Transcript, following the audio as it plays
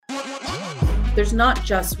There's not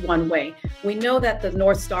just one way. We know that the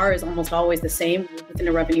North Star is almost always the same within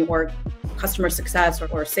a revenue org, customer success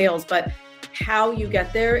or sales, but how you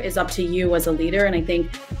get there is up to you as a leader. And I think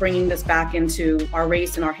bringing this back into our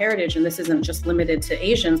race and our heritage, and this isn't just limited to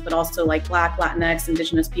Asians, but also like Black, Latinx,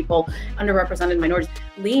 Indigenous people, underrepresented minorities,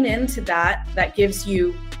 lean into that. That gives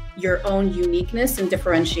you your own uniqueness and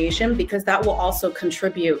differentiation, because that will also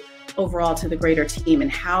contribute overall to the greater team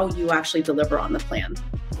and how you actually deliver on the plan.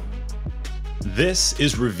 This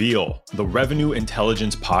is Reveal, the Revenue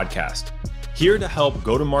Intelligence Podcast, here to help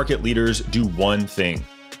go-to-market leaders do one thing: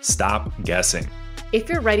 stop guessing. If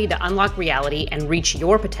you're ready to unlock reality and reach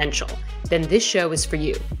your potential, then this show is for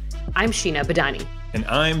you. I'm Sheena Badani. And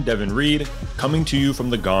I'm Devin Reed, coming to you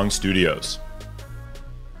from the Gong Studios.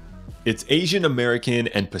 It's Asian American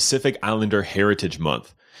and Pacific Islander Heritage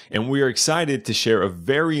Month, and we are excited to share a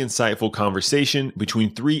very insightful conversation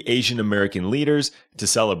between three Asian American leaders to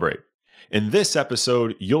celebrate. In this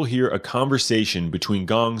episode, you'll hear a conversation between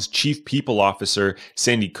Gong's Chief People Officer,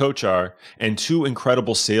 Sandy Kochhar, and two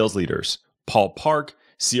incredible sales leaders, Paul Park,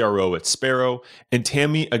 CRO at Sparrow, and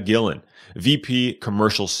Tammy Agillen, VP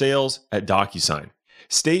Commercial Sales at DocuSign.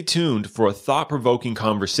 Stay tuned for a thought-provoking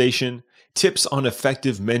conversation, tips on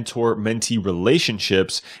effective mentor-mentee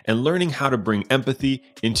relationships, and learning how to bring empathy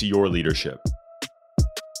into your leadership.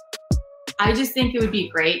 I just think it would be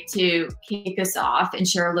great to kick us off and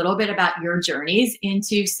share a little bit about your journeys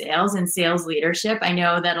into sales and sales leadership. I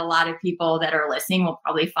know that a lot of people that are listening will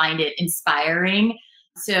probably find it inspiring.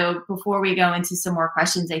 So before we go into some more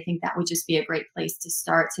questions, I think that would just be a great place to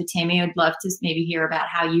start. So Tammy, I'd love to maybe hear about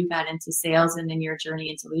how you got into sales and then your journey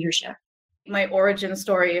into leadership. My origin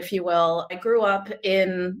story, if you will. I grew up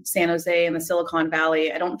in San Jose in the Silicon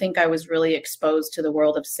Valley. I don't think I was really exposed to the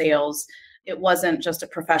world of sales. It wasn't just a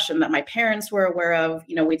profession that my parents were aware of.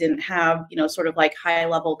 We didn't have, sort of like high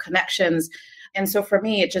level connections. And so for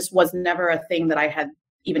me, it just was never a thing that I had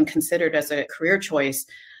even considered as a career choice.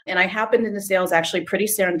 And I happened into sales actually pretty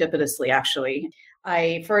serendipitously, actually.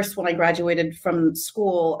 When I graduated from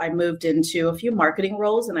school, I moved into a few marketing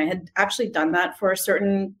roles, and I had actually done that for a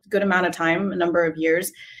certain good amount of time, a number of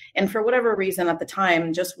years. And for whatever reason at the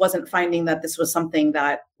time, just wasn't finding that this was something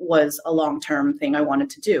that was a long-term thing I wanted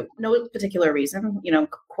to do. No particular reason,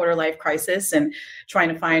 quarter life crisis and trying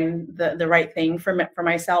to find the right thing for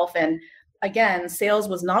myself. And again, sales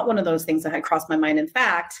was not one of those things that had crossed my mind. In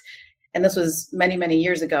fact, and this was many, many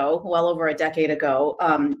years ago, well over a decade ago,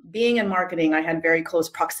 being in marketing, I had very close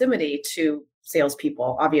proximity to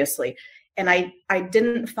salespeople, obviously. And I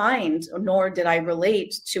didn't find, nor did I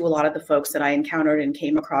relate to a lot of the folks that I encountered and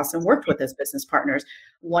came across and worked with as business partners.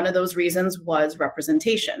 One of those reasons was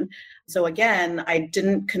representation. So again, I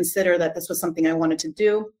didn't consider that this was something I wanted to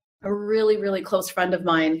do. A really, really close friend of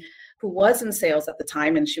mine who was in sales at the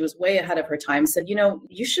time, and she was way ahead of her time, said,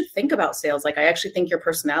 you should think about sales. Like, I actually think your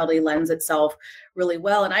personality lends itself really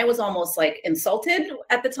well. And I was almost like insulted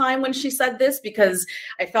at the time when she said this, because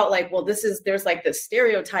I felt like, well, there's like this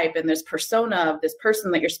stereotype and this persona of this person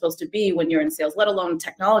that you're supposed to be when you're in sales, let alone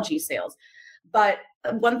technology sales. But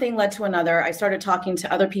one thing led to another. I started talking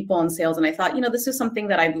to other people in sales, and I thought, this is something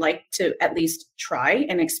that I'd like to at least try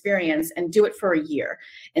and experience and do it for a year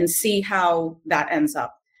and see how that ends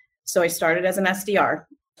up. So I started as an SDR,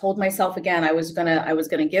 told myself again, I was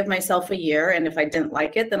gonna give myself a year. And if I didn't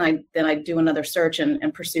like it, then I'd do another search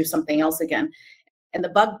and pursue something else again. And the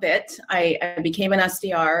bug bit, I became an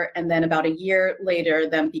SDR. And then about a year later,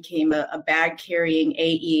 then became a bag carrying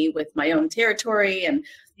AE with my own territory and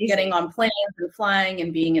getting on planes and flying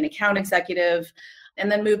and being an account executive, and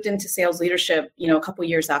then moved into sales leadership, a couple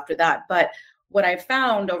years after that. But what I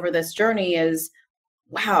found over this journey is,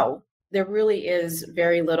 wow, there really is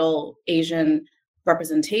very little Asian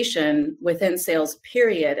representation within sales,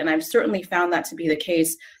 period. And I've certainly found that to be the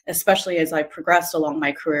case, especially as I progressed along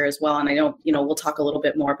my career as well. And I know, we'll talk a little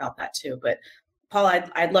bit more about that too. But Paul,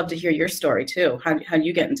 I'd love to hear your story too. How do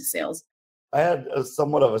you get into sales? I had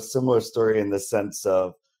somewhat of a similar story in the sense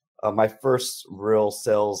of my first real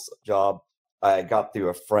sales job I got through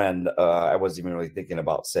a friend. I wasn't even really thinking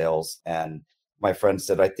about sales. And my friend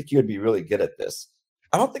said, I think you would be really good at this.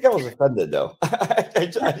 I don't think I was offended though.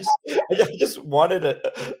 I just wanted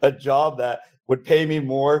a job that would pay me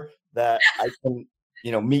more, that I can,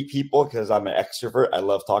 meet people, because I'm an extrovert. I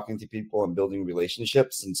love talking to people and building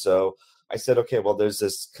relationships. And so I said, okay, well, there's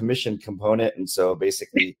this commission component. And so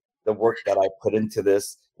basically the work that I put into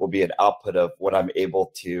this will be an output of what I'm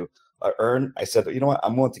able to earn. I said, you know what,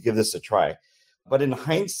 I'm willing to give this a try. But in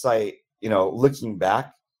hindsight, looking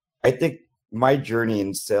back, I think my journey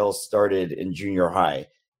in sales started in junior high.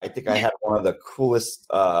 I think I had one of the coolest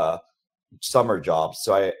summer job.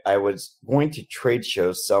 So I was going to trade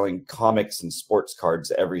shows selling comics and sports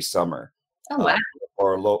cards every summer. Oh, wow.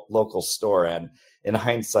 Or a local store. And in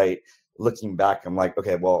hindsight, looking back, I'm like,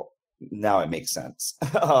 okay, well, now it makes sense.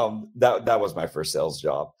 That was my first sales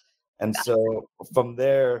job. And so from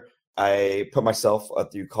there, I put myself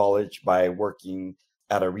through college by working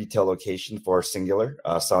at a retail location for Singular,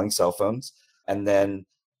 selling cell phones, and then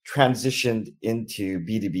transitioned into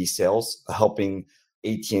B2B sales, helping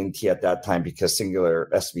AT&T at that time, because Singular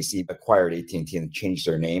SBC acquired AT&T and changed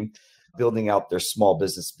their name, building out their small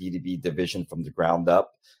business B2B division from the ground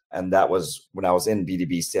up. And that was when I was in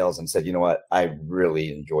B2B sales and said, you know what, I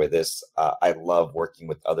really enjoy this. I love working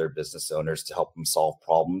with other business owners to help them solve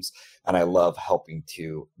problems. And I love helping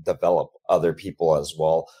to develop other people as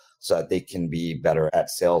well so that they can be better at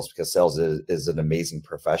sales, because sales is an amazing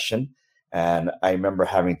profession. And I remember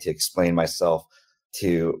having to explain myself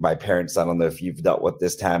to my parents. I don't know if you've dealt with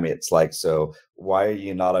this, Tammy. It's like, so why are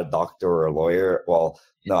you not a doctor or a lawyer? Well,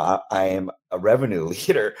 no, I am a revenue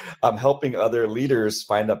leader. I'm helping other leaders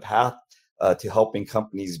find a path to helping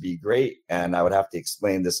companies be great. And I would have to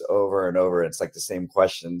explain this over and over. It's like the same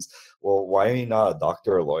questions. Well, why are you not a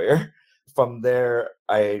doctor or lawyer? From there,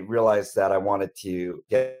 I realized that I wanted to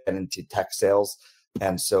get into tech sales.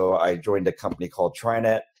 And so I joined a company called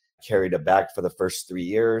TriNet, carried a bag for the first 3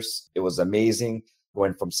 years. It was amazing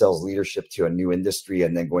going from sales leadership to a new industry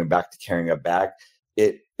and then going back to carrying a bag.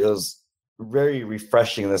 It was very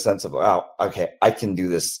refreshing in the sense of, wow, okay, I can do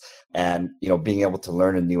this. And, being able to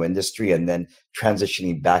learn a new industry and then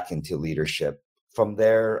transitioning back into leadership. From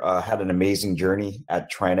there, had an amazing journey at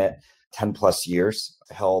TriNet, 10 plus years.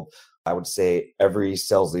 Held, I would say, every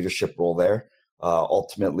sales leadership role there,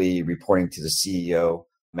 ultimately reporting to the CEO,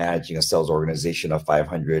 managing a sales organization of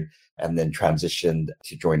 500, and then transitioned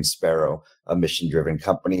to join Sparrow, a mission-driven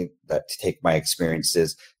company that to take my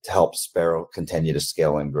experiences to help Sparrow continue to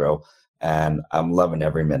scale and grow. And I'm loving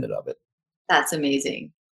every minute of it. That's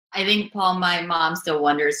amazing. I think, Paul, my mom still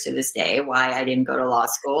wonders to this day why I didn't go to law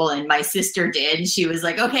school, and my sister did. She was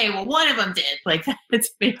like, okay, well, one of them did. Like, that's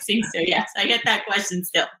amazing. So yes, I get that question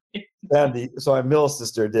still. Sandy, so my middle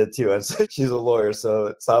sister did too, and so she's a lawyer. So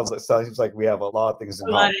it seems like we have a lot of things in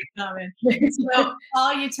common. So,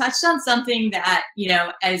 Paul, you touched on something that,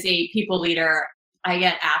 as a people leader, I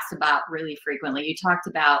get asked about really frequently. You talked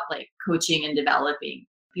about like coaching and developing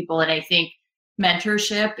people, and I think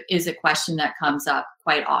mentorship is a question that comes up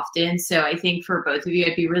quite often. So I think for both of you,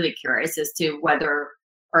 I'd be really curious as to whether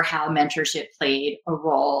or how mentorship played a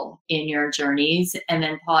role in your journeys. And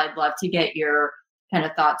then, Paul, I'd love to get your kind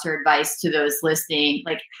of thoughts or advice to those listening.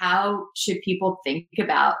 Like, how should people think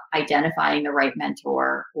about identifying the right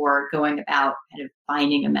mentor or going about kind of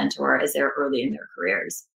finding a mentor as they're early in their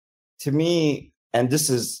careers? To me, and this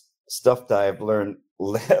is stuff that I've learned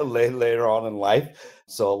later on in life,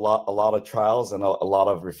 so a lot of trials and a lot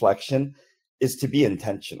of reflection, is to be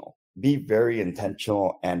intentional. Be very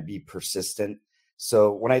intentional and be persistent.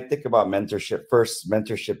 So when I think about mentorship, first,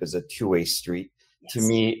 mentorship is a two-way street. Yes. To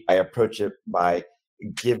me, I approach it by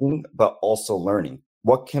giving, but also learning.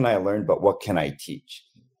 What can I learn, but what can I teach?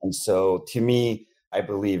 And so to me, I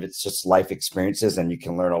believe it's just life experiences and you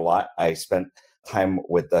can learn a lot. I spent time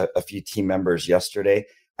with a few team members yesterday.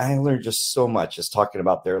 I learned just so much just talking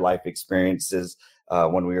about their life experiences.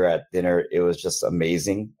 When we were at dinner, it was just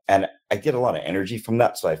amazing. And I get a lot of energy from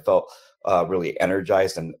that. So I felt really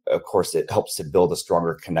energized. And of course, it helps to build a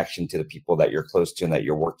stronger connection to the people that you're close to and that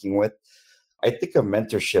you're working with. I think of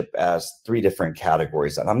mentorship as three different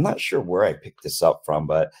categories. And I'm not sure where I picked this up from,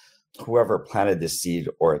 but whoever planted this seed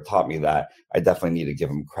or taught me that, I definitely need to give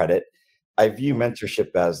them credit. I view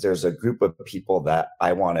mentorship as there's a group of people that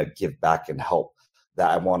I want to give back and help,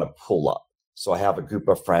 that I want to pull up. So I have a group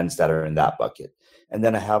of friends that are in that bucket. And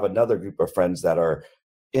then I have another group of friends that are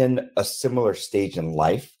in a similar stage in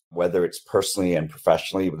life, whether it's personally and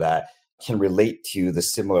professionally, that can relate to the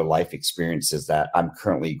similar life experiences that I'm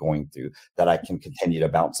currently going through, that I can continue to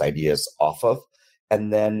bounce ideas off of.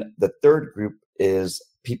 And then the third group is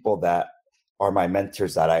people that are my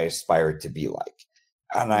mentors that I aspire to be like.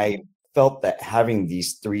 And I felt that having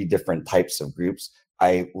these three different types of groups,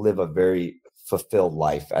 I live a very fulfilled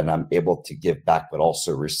life and I'm able to give back, but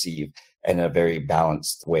also receive in a very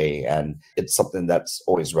balanced way. And it's something that's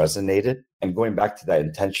always resonated. And going back to that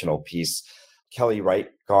intentional piece, Kelly Wright,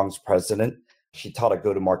 Gong's president, she taught a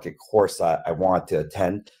go-to-market course that I wanted to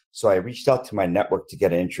attend. So I reached out to my network to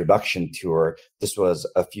get an introduction to her. This was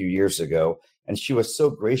a few years ago. And she was so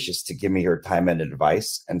gracious to give me her time and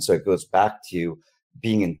advice. And so it goes back to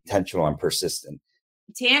being intentional and persistent.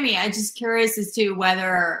 Tammy, I'm just curious as to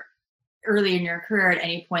whether early in your career at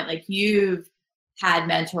any point, like you've had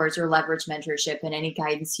mentors or leveraged mentorship, and any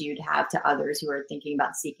guidance you'd have to others who are thinking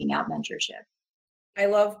about seeking out mentorship. I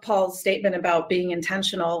love Paul's statement about being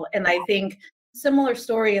intentional. And I think similar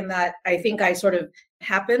story in that I think I sort of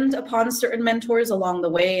happened upon certain mentors along the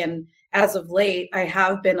way. And as of late, I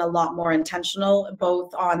have been a lot more intentional,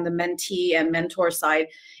 both on the mentee and mentor side.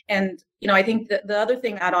 And, I think that the other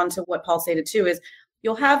thing add on to what Paul stated too is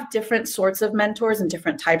you'll have different sorts of mentors and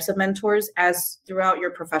different types of mentors as throughout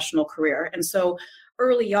your professional career. And so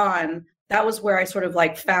early on, that was where I sort of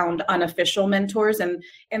like found unofficial mentors. And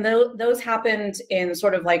those happened in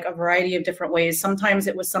sort of like a variety of different ways. Sometimes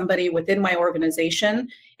it was somebody within my organization,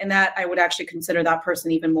 and that I would actually consider that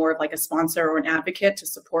person even more of like a sponsor or an advocate to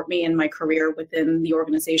support me in my career within the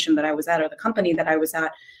organization that I was at or the company that I was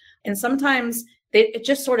at. And sometimes it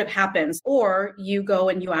just sort of happens, or you go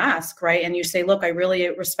and you ask, right? And you say, look, I really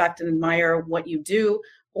respect and admire what you do,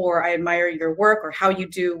 or I admire your work or how you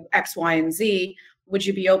do X, Y, and Z. Would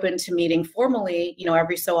you be open to meeting formally,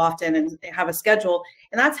 every so often and have a schedule?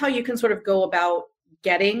 And that's how you can sort of go about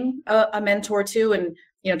getting a mentor too. And,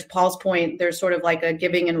 to Paul's point, there's sort of like a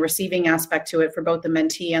giving and receiving aspect to it for both the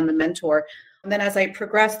mentee and the mentor. And then as I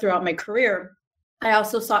progressed throughout my career, I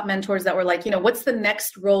also sought mentors that were like, what's the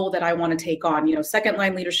next role that I want to take on, second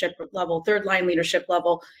line leadership level, third line leadership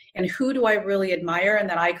level, and who do I really admire and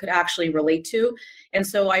that I could actually relate to? And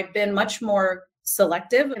so I've been much more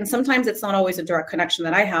selective, and sometimes it's not always a direct connection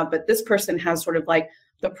that I have, but this person has sort of like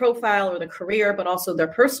the profile or the career, but also their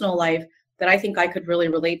personal life that I think I could really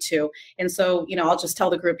relate to. And so, I'll just tell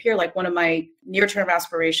the group here, like one of my near-term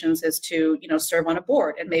aspirations is to, serve on a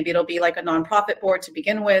board, and maybe it'll be like a nonprofit board to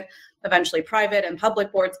begin with, eventually private and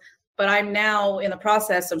public boards. But I'm now in the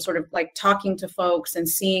process of sort of like talking to folks and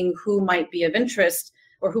seeing who might be of interest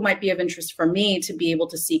or who might be of interest for me to be able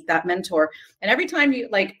to seek that mentor. And every time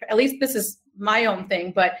at least this is my own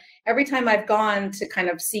thing, but every time I've gone to kind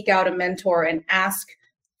of seek out a mentor and ask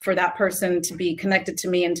for that person to be connected to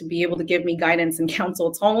me and to be able to give me guidance and counsel,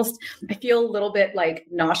 it's almost, I feel a little bit like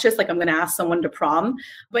nauseous, like I'm going to ask someone to prom,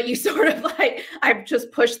 but you sort of like, I've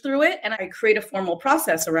just pushed through it and I create a formal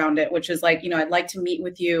process around it, which is like, I'd like to meet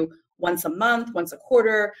with you once a month, once a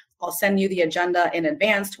quarter. I'll send you the agenda in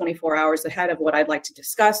advance, 24 hours ahead of what I'd like to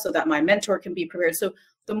discuss so that my mentor can be prepared. So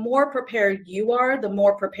the more prepared you are, the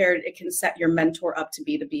more prepared it can set your mentor up to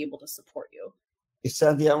be able to support you. Hey,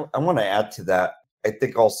 Sandy, I want to add to that. I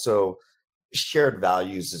think also shared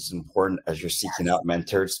values is important as you're seeking out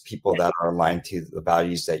mentors, people that are aligned to the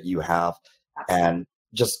values that you have. And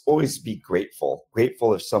just always be grateful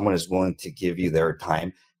if someone is willing to give you their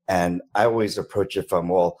time. And I always approach it from,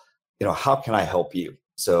 how can I help you?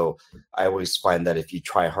 So I always find that if you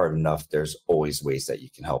try hard enough, there's always ways that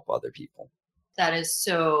you can help other people. That is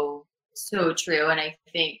so, so true. And I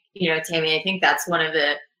think, Tammy, I think that's one of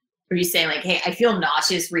the, where you saying like, hey, I feel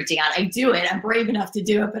nauseous reaching out. I do it. I'm brave enough to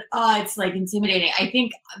do it, but it's like intimidating. I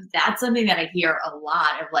think that's something that I hear a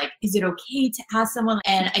lot of like, is it okay to ask someone?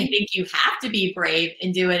 And I think you have to be brave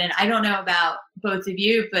and do it. And I don't know about both of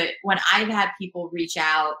you, but when I've had people reach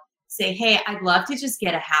out, say, hey, I'd love to just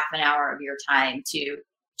get a half an hour of your time to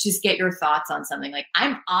just get your thoughts on something. Like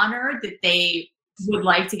I'm honored that they would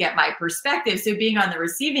like to get my perspective. So being on the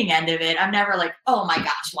receiving end of it, I'm never like, oh my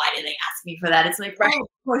gosh, why did they ask me for that? It's like, right. Oh, of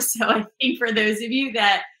course. So I think for those of you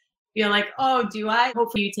that feel like, oh, do I?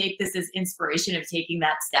 Hopefully you take this as inspiration of taking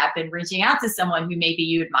that step and reaching out to someone who maybe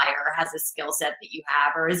you admire or has a skill set that you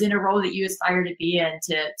have or is in a role that you aspire to be in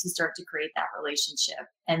to start to create that relationship.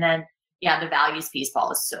 And then, the values piece,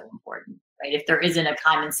 Paul, is so important, right? If there isn't a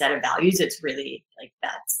common set of values, it's really like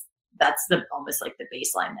that's the almost like the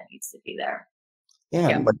baseline that needs to be there.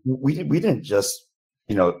 Yeah. But we didn't just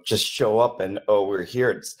show up and we're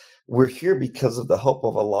here. We're here because of the help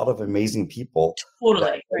of a lot of amazing people.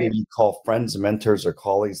 Totally. Right. You call friends, mentors, or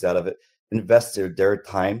colleagues that have invested their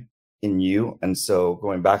time in you. And so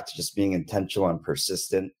going back to just being intentional and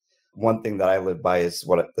persistent, one thing that I live by is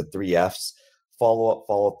the 3 F's: follow up,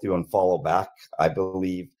 follow through, and follow back. I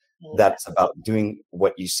believe that's about doing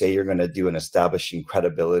what you say you're going to do and establishing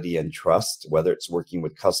credibility and trust, whether it's working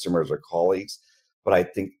with customers or colleagues. But I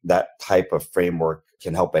think that type of framework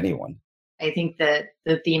can help anyone. I think that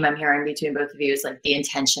the theme I'm hearing between both of you is like the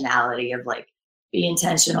intentionality of like, be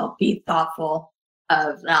intentional, be thoughtful,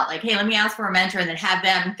 of not like, hey, let me ask for a mentor and then have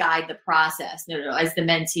them guide the process. No. As the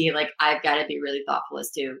mentee, like I've got to be really thoughtful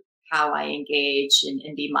as to how I engage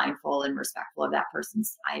and be mindful and respectful of that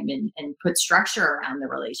person's time and put structure around the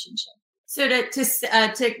relationship. So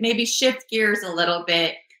to maybe shift gears a little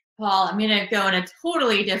bit, Paul, I'm going to go in a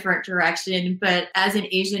totally different direction, but as an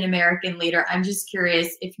Asian American leader, I'm just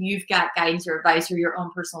curious if you've got guidance or advice or your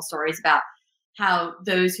own personal stories about how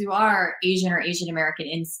those who are Asian or Asian American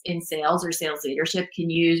in sales or sales leadership can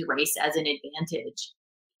use race as an advantage?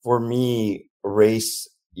 For me, race,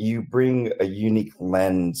 you bring a unique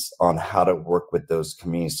lens on how to work with those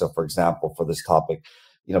communities. So for example, for this topic,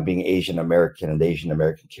 being Asian American and Asian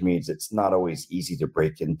American communities, it's not always easy to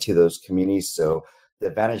break into those communities. So the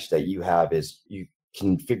advantage that you have is you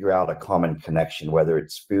can figure out a common connection, whether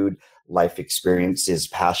it's food, life experiences,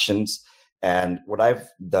 passions. And what I've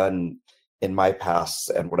done in my past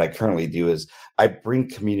and what I currently do is I bring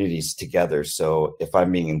communities together. So if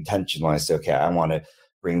I'm being intentional, I say, okay, I want to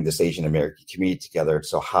bring this Asian American community together.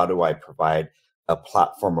 So how do I provide a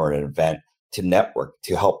platform or an event to network,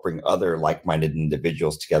 to help bring other like-minded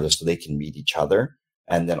individuals together so they can meet each other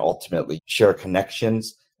and then ultimately share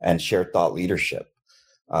connections and share thought leadership.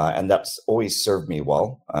 And that's always served me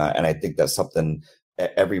well. And I think that's something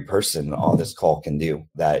every person on this call can do.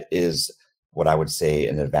 That is what I would say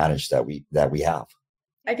an advantage that we have.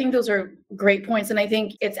 I think those are great points. And I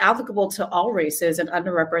think it's applicable to all races and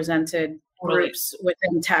underrepresented groups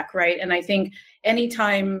within tech, right? And I think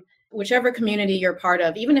anytime, whichever community you're part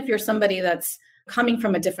of, even if you're somebody that's coming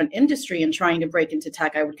from a different industry and trying to break into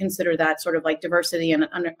tech, I would consider that sort of like diversity and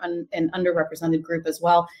an underrepresented group as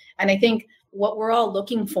well. And I think what we're all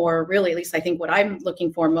looking for, really, at least I think what I'm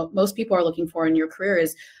looking for, most people are looking for in your career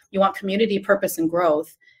is you want community, purpose, and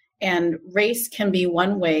growth. And race can be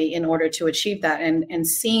one way in order to achieve that. And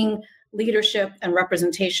seeing leadership and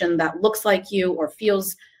representation that looks like you or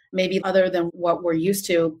feels maybe other than what we're used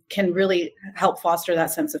to can really help foster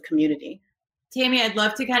that sense of community. Tammy, I'd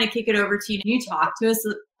love to kind of kick it over to you. Can you talk to us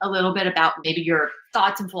a little bit about maybe your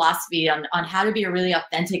thoughts and philosophy on how to be a really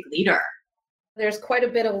authentic leader? There's quite a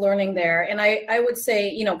bit of learning there. And I would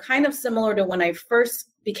say, kind of similar to when I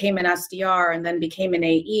first became an SDR and then became an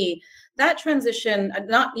AE, that transition,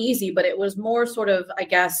 not easy, but it was more sort of, I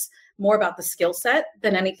guess, more about the skill set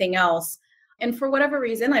than anything else. And for whatever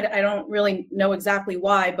reason, I don't really know exactly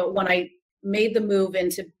why, but when I made the move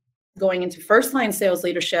into going into first line sales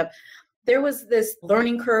leadership, there was this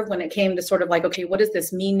learning curve when it came to sort of like, okay, what does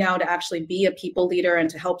this mean now to actually be a people leader and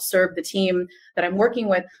to help serve the team that I'm working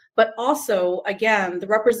with? But also, again, the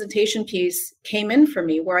representation piece came in for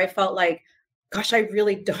me where I felt like, gosh, I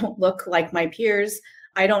really don't look like my peers.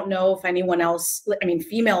 I don't know if anyone else,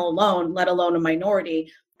 female alone, let alone a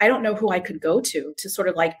minority, I don't know who I could go to sort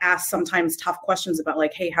of like ask sometimes tough questions about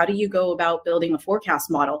like, hey, how do you go about building a forecast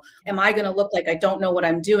model? Am I going to look like I don't know what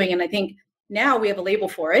I'm doing? And I think now we have a label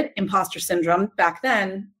for it, imposter syndrome. Back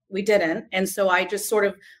then, we didn't. And so I just sort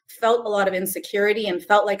of felt a lot of insecurity and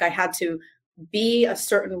felt like I had to be a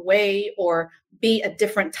certain way or be a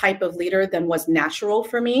different type of leader than was natural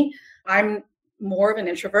for me. I'm more of an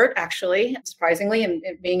introvert, actually, surprisingly, in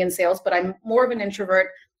being in sales, but I'm more of an introvert.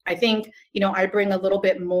 I think, I bring a little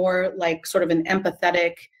bit more like sort of an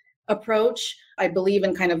empathetic approach. I believe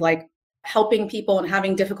in kind of like helping people and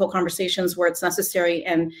having difficult conversations where it's necessary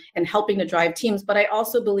and helping to drive teams. But I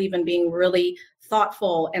also believe in being really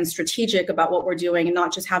thoughtful and strategic about what we're doing and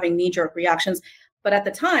not just having knee-jerk reactions. But at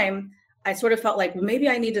the time, I sort of felt like, well, maybe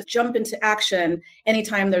I need to jump into action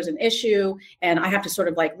anytime there's an issue and I have to sort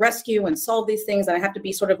of like rescue and solve these things. And I have to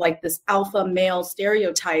be sort of like this alpha male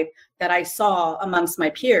stereotype that I saw amongst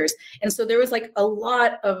my peers. And so there was like a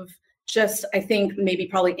lot of just, I think, maybe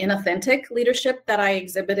probably inauthentic leadership that I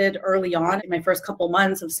exhibited early on in my first couple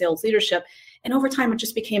months of sales leadership. And over time, it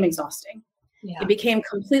just became exhausting. Yeah. It became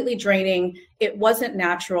completely draining. It wasn't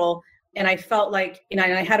natural. And I felt like, and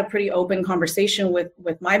I had a pretty open conversation with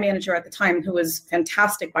my manager at the time, who was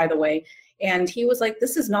fantastic, by the way. And he was like,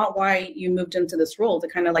 this is not why you moved into this role to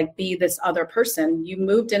kind of like be this other person. You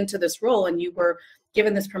moved into this role and you were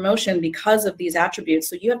given this promotion because of these attributes.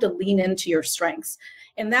 So you have to lean into your strengths.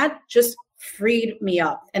 And that just freed me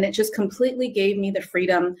up. And it just completely gave me the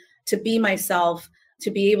freedom to be myself,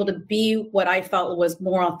 to be able to be what I felt was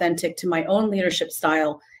more authentic to my own leadership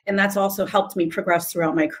style. And that's also helped me progress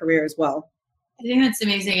throughout my career as well. I think that's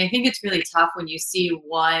amazing. I think it's really tough when you see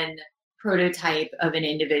one prototype of an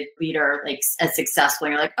individual leader like as successful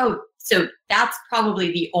and you're like, oh, so that's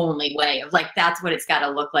probably the only way of like, that's what it's got to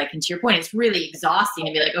look like. And to your point, it's really exhausting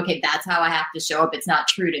to be like, okay, that's how I have to show up. It's not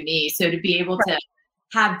true to me. So to be able to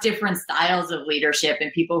have different styles of leadership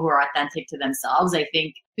and people who are authentic to themselves, I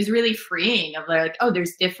think is really freeing of like, oh,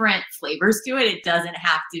 there's different flavors to it. It doesn't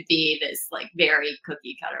have to be this like very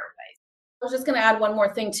cookie cutter way. I was just going to add one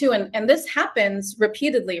more thing too. And this happens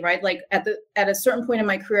repeatedly, right? Like at a certain point in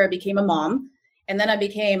my career, I became a mom and then I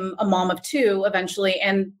became a mom of two eventually.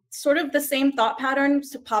 And sort of the same thought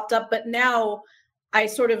patterns popped up, but now I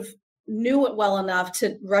sort of knew it well enough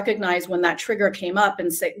to recognize when that trigger came up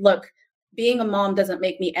and say, look, being a mom doesn't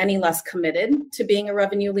make me any less committed to being a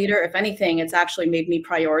revenue leader. If anything, it's actually made me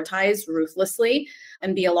prioritize ruthlessly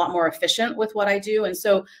and be a lot more efficient with what I do. And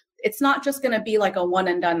so it's not just going to be like a one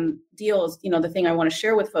and done deal. Is, the thing I want to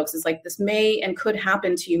share with folks is like, this may and could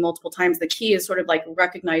happen to you multiple times. The key is sort of like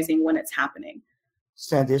recognizing when it's happening.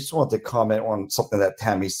 Sandy, I just wanted to comment on something that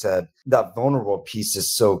Tammy said. That vulnerable piece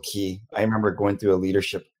is so key. I remember going through a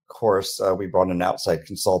leadership course. We brought an outside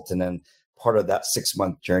consultant, and part of that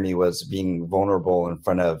 6-month journey was being vulnerable in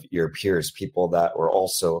front of your peers, people that were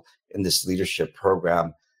also in this leadership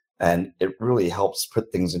program. And it really helps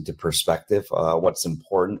put things into perspective, what's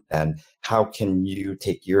important and how can you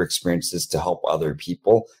take your experiences to help other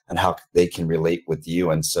people and how they can relate with you.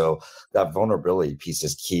 And so that vulnerability piece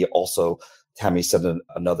is key. Also, Tammy said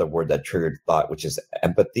another word that triggered thought, which is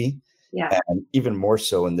empathy. Yeah. And even more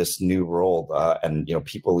so in this new world, and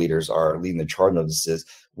people leaders are leading the charge of this, is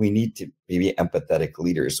we need to be empathetic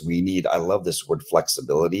leaders. I love this word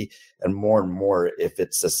flexibility, and more, if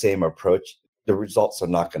it's the same approach, the results are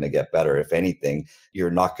not going to get better. If anything,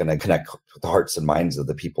 you're not going to connect with the hearts and minds of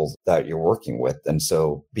the people that you're working with. And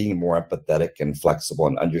so being more empathetic and flexible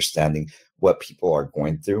and understanding what people are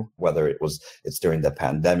going through, whether it's during the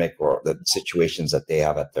pandemic or the situations that they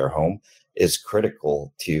have at their home, is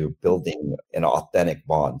critical to building an authentic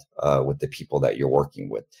bond with the people that you're working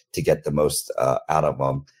with to get the most out of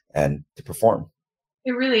them and to perform.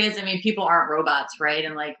 It really is. I mean, people aren't robots, right?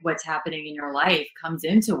 And like what's happening in your life comes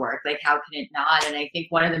into work. Like, how can it not? And I think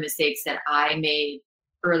one of the mistakes that I made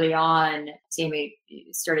early on, Sammy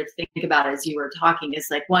started to think about as you were talking, is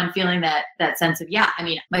like, one, feeling that sense of,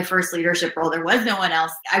 my first leadership role, there was no one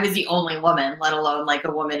else. I was the only woman, let alone like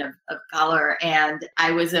a woman of color. And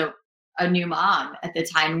I was a new mom at the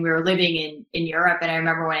time. We were living in Europe. And I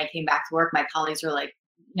remember when I came back to work, my colleagues were like,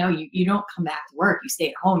 no, you don't come back to work. You stay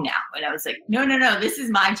at home now. And I was like, no, this is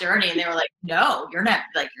my journey. And they were like, no, you're not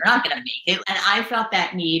going to make it. And I felt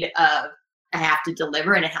that need of, I have to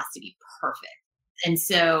deliver and it has to be perfect. And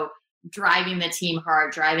so driving the team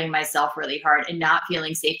hard, driving myself really hard, and not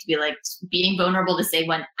feeling safe to be like being vulnerable to say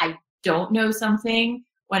when I don't know something,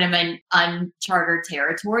 when I'm in uncharted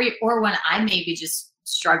territory, or when I may be just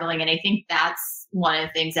struggling. And I think that's one of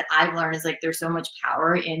the things that I've learned is like, there's so much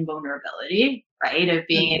power in vulnerability, right? Of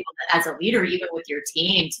being able to, as a leader, even with your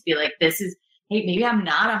team, to be like, hey, maybe I'm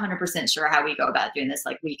not 100% sure how we go about doing this.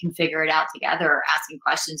 Like, we can figure it out together, or asking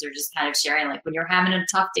questions, or just kind of sharing, like when you're having a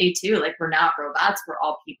tough day too, like we're not robots, we're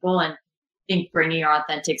all people. And I think bringing your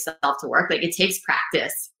authentic self to work, like it takes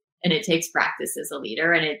practice, and it takes practice as a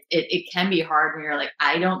leader. And it can be hard when you're like,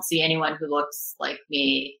 I don't see anyone who looks like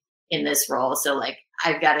me in this role. So like,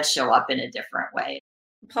 I've got to show up in a different way.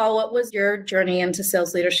 Paul, what was your journey into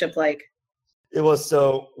sales leadership like? It was,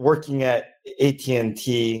 so working at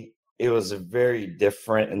AT&T, it was very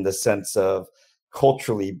different in the sense of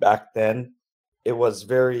culturally back then. It was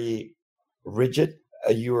very rigid.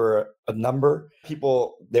 You were a number.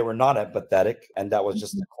 People, they were not empathetic. And that was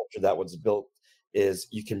just the culture that was built, is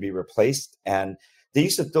you can be replaced. And they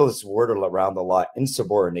used to throw this word around a lot,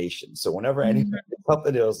 insubordination. So whenever anyone did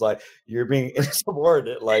something, it was like, you're being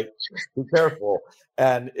insubordinate, like, be careful.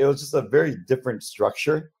 And it was just a very different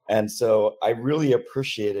structure. And so I really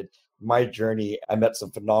appreciated my journey. I met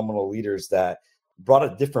some phenomenal leaders that brought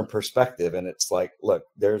a different perspective. And it's like, look,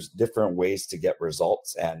 there's different ways to get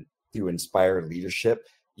results. And through inspired leadership,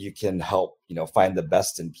 you can help, find the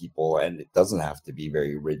best in people. And it doesn't have to be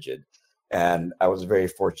very rigid. And I was very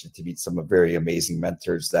fortunate to meet some very amazing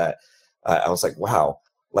mentors that I was like, wow,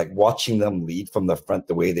 like watching them lead from the front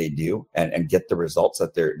the way they do and get the results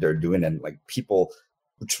that they're doing. And like people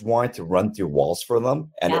just wanted to run through walls for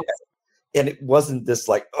them. And, it wasn't this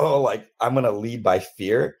like, oh, like I'm going to lead by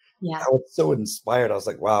fear. Yeah. I was so inspired. I was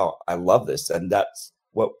like, wow, I love this. And that's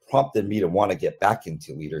what prompted me to want to get back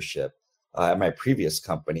into leadership at my previous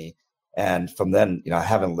company. And from then, I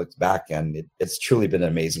haven't looked back, and it's truly been an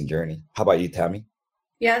amazing journey. How about you, Tammy?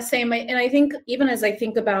 Yeah, same. And I think even as I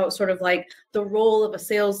think about sort of like the role of a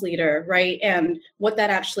sales leader, right, and what that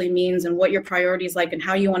actually means and what your priorities like and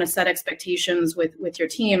how you want to set expectations with your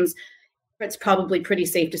teams, it's probably pretty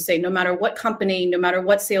safe to say no matter what company, no matter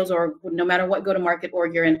what sales org, no matter what go-to-market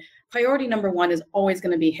org you're in, priority number one is always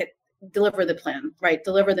going to be deliver the plan, right,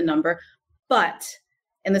 deliver the number. But,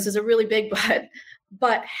 and this is a really big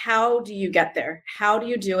but how do you get there? How do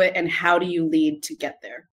you do it? And how do you lead to get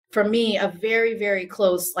there? For me, a very, very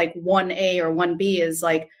close, like 1A or 1B is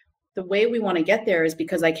like the way we want to get there is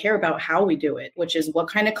because I care about how we do it, which is what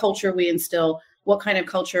kind of culture we instill, what kind of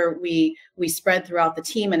culture we spread throughout the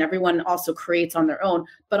team, and everyone also creates on their own,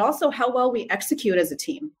 but also how well we execute as a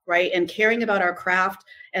team, right? And caring about our craft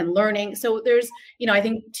and learning. So there's, I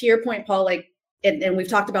think to your point, Paul, like, and we've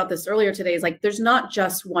talked about this earlier today, is like, there's not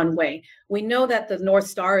just one way. We know that the North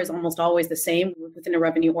Star is almost always the same within a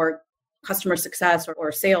revenue or customer success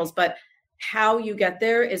or sales, but how you get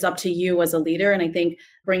there is up to you as a leader. And I think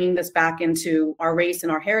bringing this back into our race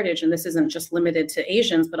and our heritage, and this isn't just limited to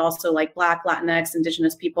Asians, but also like Black, Latinx,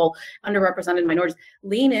 Indigenous people, underrepresented minorities,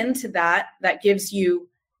 lean into that. That gives you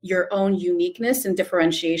your own uniqueness and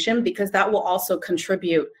differentiation, because that will also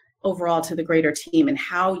contribute overall to the greater team and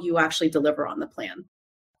how you actually deliver on the plan.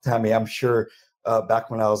 Tammy, I'm sure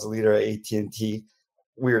back when I was a leader at AT&T,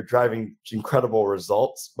 we were driving incredible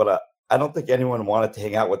results, but I don't think anyone wanted to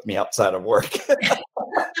hang out with me outside of work.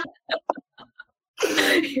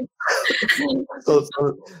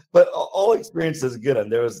 But all experience is good,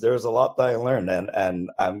 and there was a lot that I learned,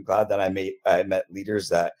 and I'm glad that I met leaders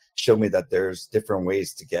that showed me that there's different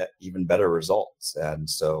ways to get even better results, and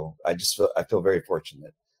so I feel very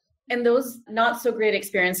fortunate. And those not so great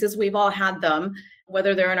experiences, we've all had them,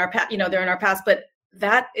 whether they're in our past, but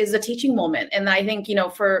that is a teaching moment. And I think,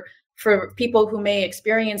 for people who may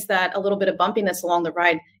experience that, a little bit of bumpiness along the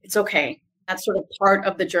ride, it's okay. That's sort of part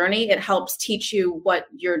of the journey. It helps teach you what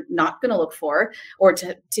you're not going to look for, or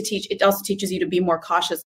to teach. It also teaches you to be more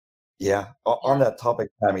cautious. Yeah. On that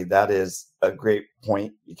topic, Tammy, that is a great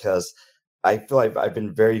point, because I feel like I've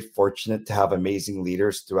been very fortunate to have amazing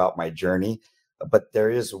leaders throughout my journey. But there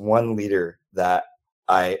is one leader that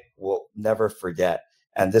I will never forget.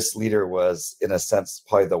 And this leader was, in a sense,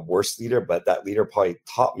 probably the worst leader, but that leader probably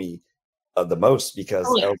taught me the most, because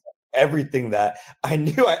everything that I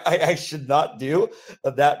knew I should not do,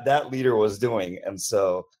 that leader was doing. And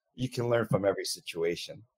so you can learn from every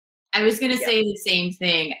situation. I was going to say the same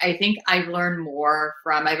thing. I think I've learned more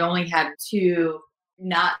I've only had 2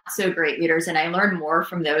 not so great leaders, and I learned more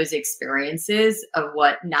from those experiences of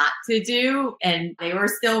what not to do. And they were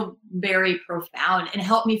still very profound and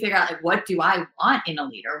helped me figure out, like, what do I want in a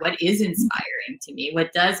leader? What is inspiring to me?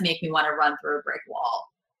 What does make me want to run through a brick wall?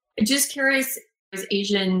 Just curious, as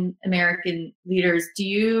Asian American leaders, do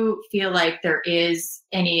you feel like there is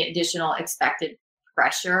any additional expected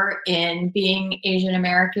pressure in being Asian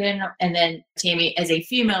American? And then Tammy, as a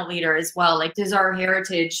female leader as well, like, does our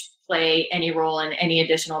heritage play any role in any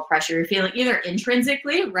additional pressure you're feeling, either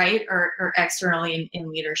intrinsically, right, or externally in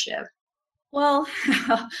leadership? Well,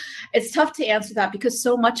 it's tough to answer that, because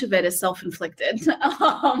so much of it is self-inflicted.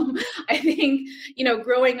 I think,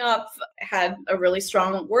 growing up, had a really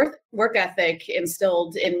strong work ethic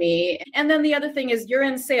instilled in me. And then the other thing is, you're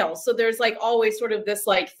in sales. So there's like always sort of this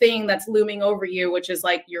like thing that's looming over you, which is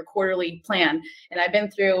like your quarterly plan. And I've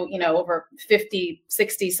been through, over 50,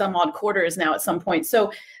 60 some odd quarters now at some point.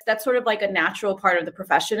 So that's sort of like a natural part of the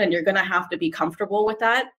profession, and you're going to have to be comfortable with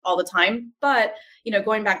that all the time. But,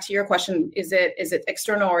 going back to your question, is it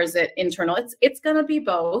external or is it internal? It's going to be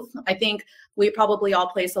both. I think we probably all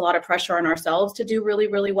place a lot of pressure on ourselves to do really,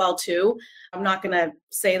 really well too. I'm not going to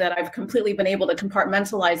say that I've completely been able to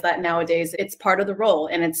compartmentalize that nowadays. It's part of the role,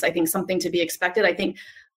 and it's, I think, something to be expected. I think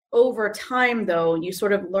over time, though, you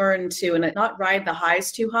sort of learn to not ride the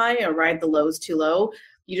highs too high or ride the lows too low.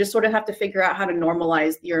 You just sort of have to figure out how to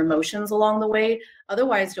normalize your emotions along the way.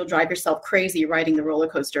 Otherwise, you'll drive yourself crazy riding the roller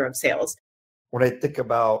coaster of sales. When I think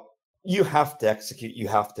about, you have to execute, you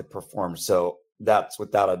have to perform. So that's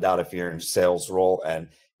without a doubt if you're in a sales role, and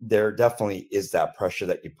there definitely is that pressure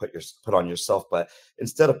that you put on yourself. But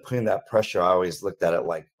instead of putting that pressure, I always looked at it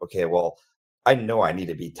like, okay, well, I know I need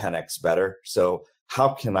to be 10x better. So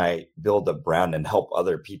how can I build a brand and help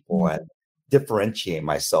other people and differentiate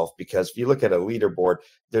myself? Because if you look at a leaderboard,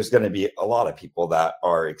 there's going to be a lot of people that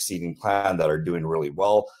are exceeding plan, that are doing really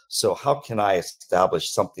well. So how can I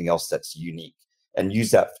establish something else that's unique and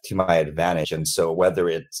use that to my advantage? And so whether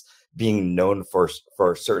it's being known for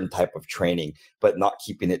a certain type of training, but not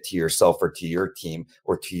keeping it to yourself or to your team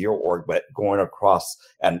or to your org, but going across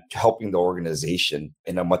and helping the organization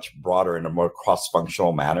in a much broader and a more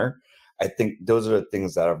cross-functional manner. I think those are the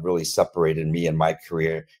things that have really separated me in my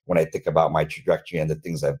career. When I think about my trajectory and the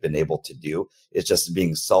things I've been able to do, it's just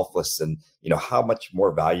being selfless and, how much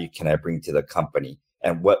more value can I bring to the company,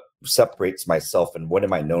 and what separates myself and what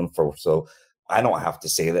am I known for? So I don't have to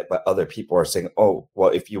say that, but other people are saying, oh, well,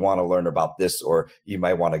 if you want to learn about this, or you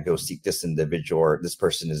might want to go seek this individual, or this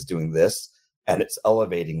person is doing this, and it's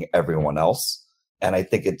elevating everyone else. And I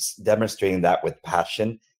think it's demonstrating that with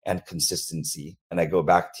passion and consistency. And I go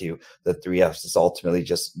back to the 3 F's. It's ultimately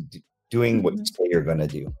just doing what you say you're going to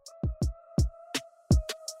do.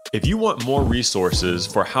 If you want more resources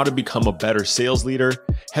for how to become a better sales leader,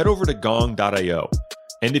 head over to gong.io.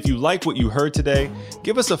 And if you like what you heard today,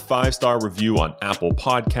 give us a 5-star review on Apple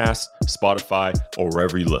Podcasts, Spotify, or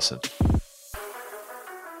wherever you listen.